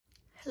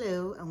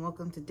Hello and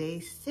welcome to day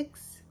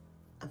 6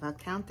 of our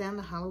countdown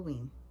to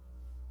Halloween.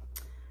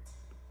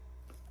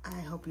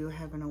 I hope you're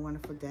having a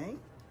wonderful day,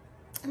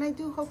 and I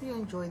do hope you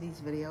enjoy these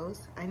videos.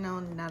 I know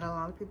not a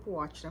lot of people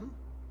watch them,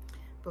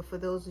 but for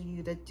those of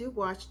you that do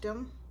watch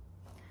them,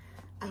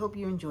 I hope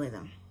you enjoy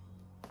them.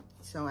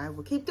 So I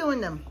will keep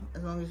doing them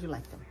as long as you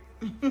like them.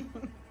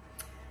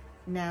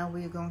 Now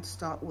we're going to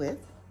start with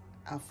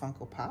our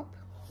Funko Pop.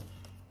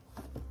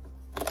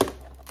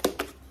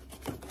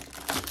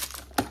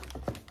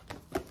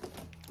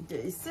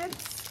 Day 6.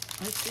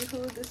 Let's see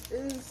who this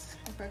is,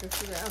 if I can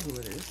figure out who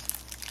it is.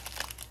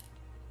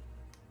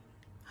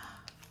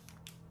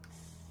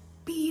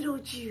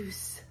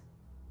 Beetlejuice.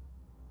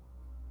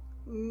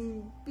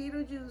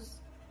 Beetlejuice.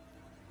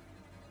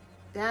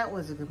 That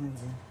was a good movie.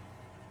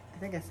 I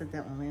think I said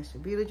that one last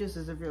year. Beetlejuice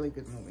is a really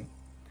good movie.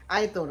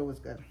 I thought it was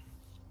good.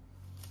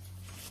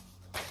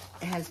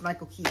 It has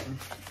Michael Keaton.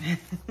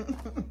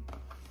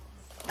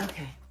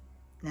 Okay.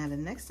 Now the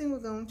next thing we're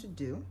going to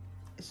do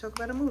is talk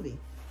about a movie.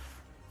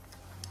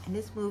 And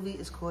this movie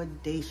is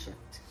called Day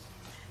Shift.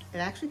 It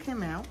actually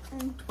came out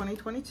in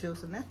 2022,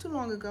 so not too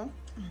long ago.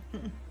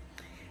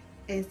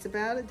 It's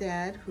about a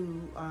dad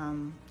who,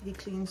 he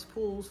cleans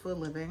pools for a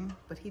living,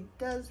 but he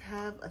does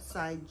have a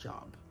side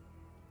job.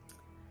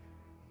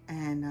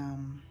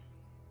 And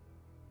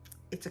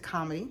it's a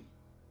comedy,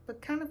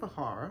 but kind of a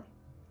horror.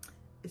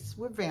 It's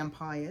with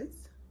vampires.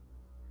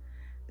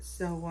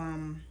 So,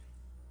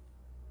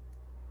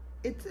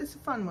 it's a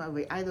fun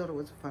movie. I thought it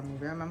was a fun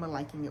movie. I remember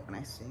liking it when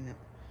I seen it.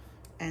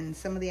 And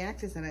some of the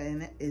actors that are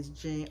in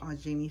it are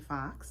Jamie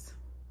Foxx,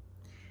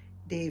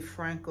 Dave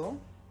Franco,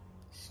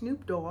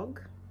 Snoop Dogg,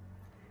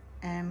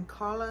 and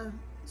Carla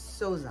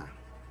Souza.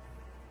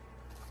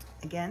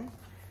 Again,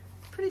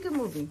 pretty good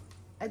movie.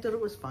 I thought it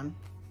was fun.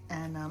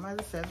 And as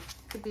I said,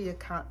 it could be a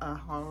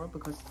horror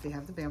because they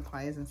have the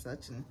vampires and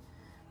such. And,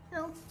 you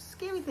know,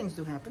 scary things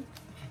do happen.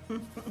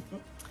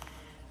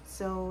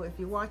 So if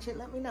you watch it,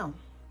 let me know.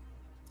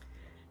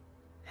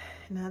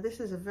 Now, this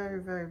is a very,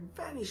 very,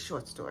 very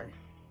short story.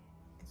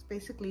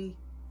 Basically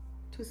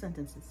 2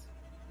 sentences.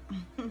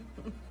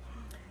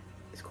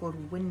 It's called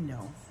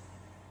Window.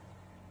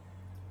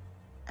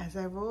 As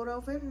I rolled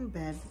over in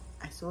bed,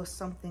 I saw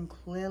something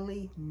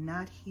clearly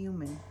not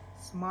human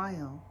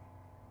smile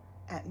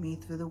at me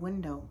through the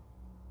window.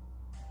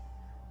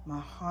 My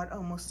heart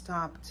almost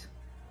stopped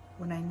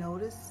when I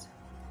noticed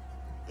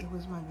it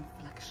was my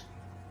reflection.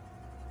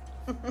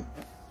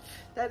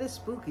 That is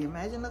spooky.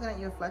 Imagine looking at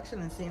your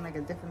reflection and seeing like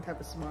a different type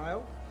of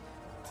smile.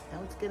 That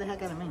would scare the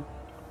heck out of me.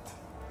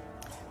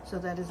 So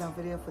that is our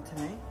video for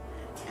today.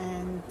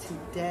 And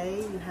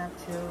today you have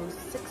till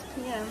 6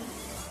 p.m.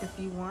 if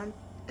you want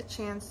a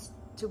chance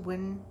to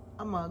win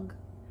a mug,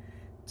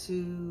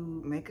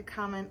 to make a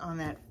comment on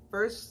that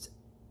first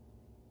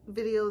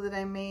video that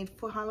I made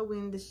for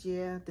Halloween this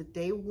year, the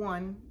day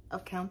 1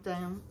 of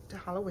Countdown to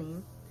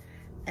Halloween.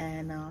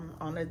 And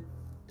on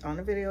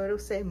the video it'll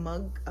say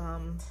mug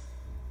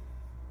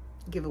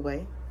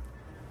giveaway.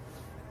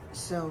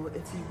 So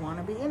if you want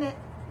to be in it,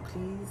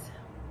 please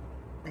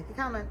make a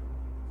comment.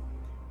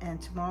 And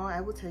tomorrow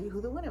I will tell you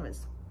who the winner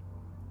is.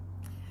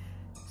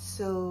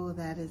 So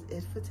that is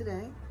it for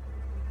today.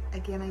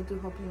 Again, I do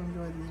hope you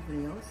enjoy these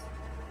videos.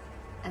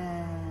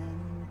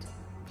 And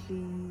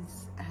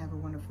please have a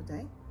wonderful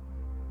day.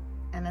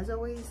 And as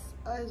always,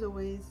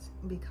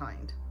 be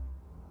kind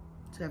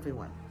to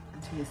everyone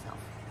and to yourself.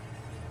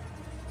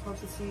 Hope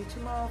to see you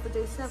tomorrow for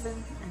day 7,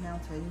 and I'll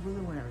tell you who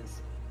the winner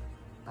is.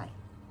 Bye.